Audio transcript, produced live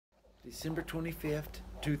December 25th,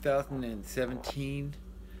 2017.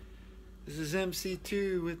 This is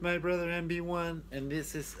MC2 with my brother MB1, and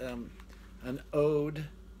this is an ode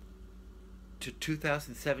to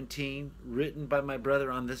 2017 written by my brother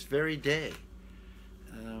on this very day.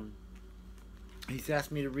 He's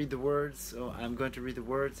asked me to read the words, so I'm going to read the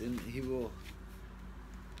words, and he will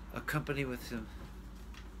accompany with some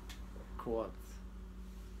quotes.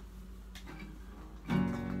 The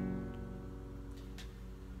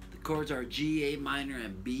chords are G, A minor,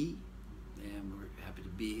 and B, and we're happy to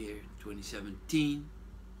be here in 2017.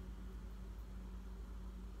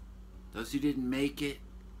 Those who didn't make it,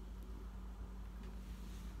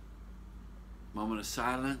 moment of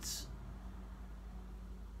silence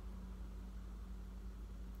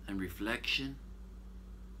and reflection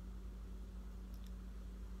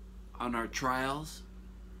on our trials,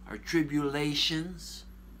 our tribulations,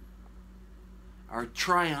 our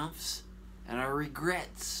triumphs, and our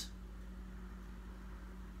regrets.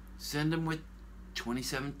 Send them with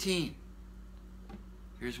 2017.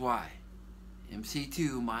 Here's why.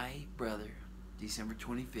 MC2, my brother, December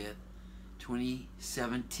 25th,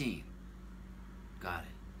 2017. Got it.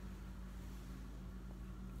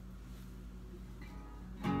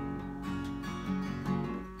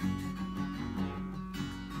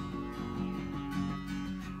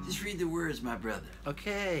 Just read the words, my brother.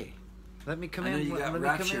 Okay. Let me come I know in. you got Let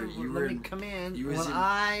rapture. me come in. You when was in,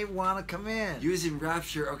 I want to come in. you was in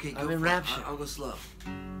rapture. Okay, go. I'm in rapture. I'll go slow.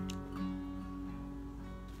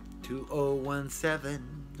 2017.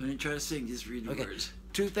 Don't even try to sing. Just read the words.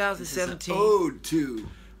 2017. This is an ode to.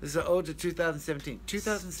 This is an ode to 2017.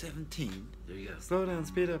 2017. There you go. Slow down,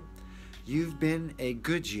 speed up. You've been a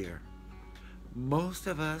good year. Most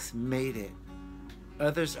of us made it.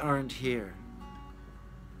 Others aren't here.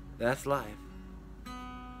 That's life.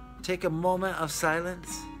 Take a moment of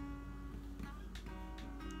silence.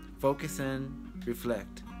 Focus and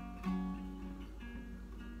reflect.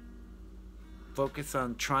 Focus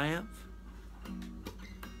on triumph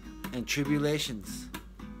and tribulations,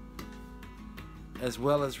 as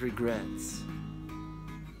well as regrets.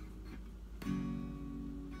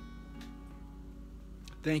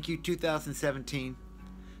 Thank you, 2017.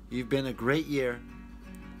 You've been a great year.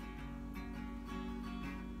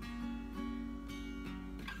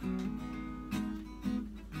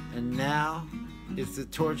 And now it's the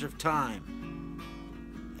torch of time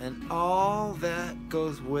and all that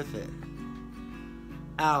goes with it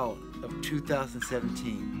out of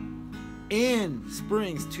 2017. In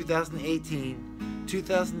springs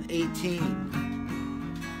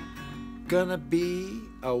 2018, gonna be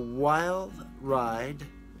a wild ride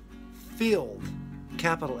filled,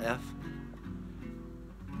 capital F,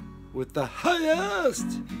 with the highest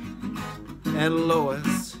and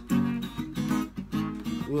lowest.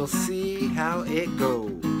 We'll see how it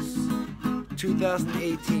goes.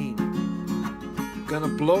 2018, gonna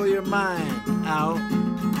blow your mind out,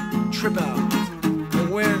 trip out.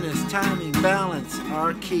 Awareness, timing, balance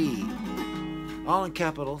are key. All in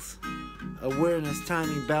capitals. Awareness,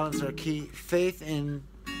 timing, balance are key. Faith in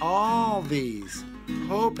all these.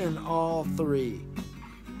 Hope in all three.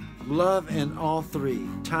 Love in all three.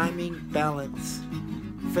 Timing, balance,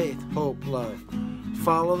 faith, hope, love.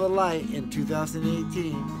 Follow the light in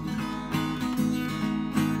 2018.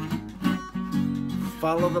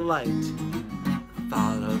 Follow the light.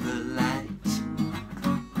 Follow the light.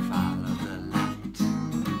 Follow the light.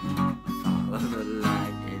 Follow the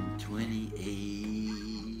light in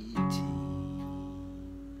 2018.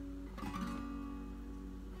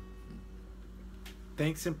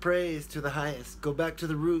 Thanks and praise to the highest. Go back to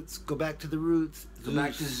the roots. Go back to the roots. Go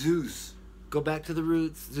back to Zeus. Go back to the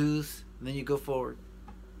roots, Zeus. And then you go forward.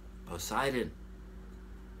 Poseidon.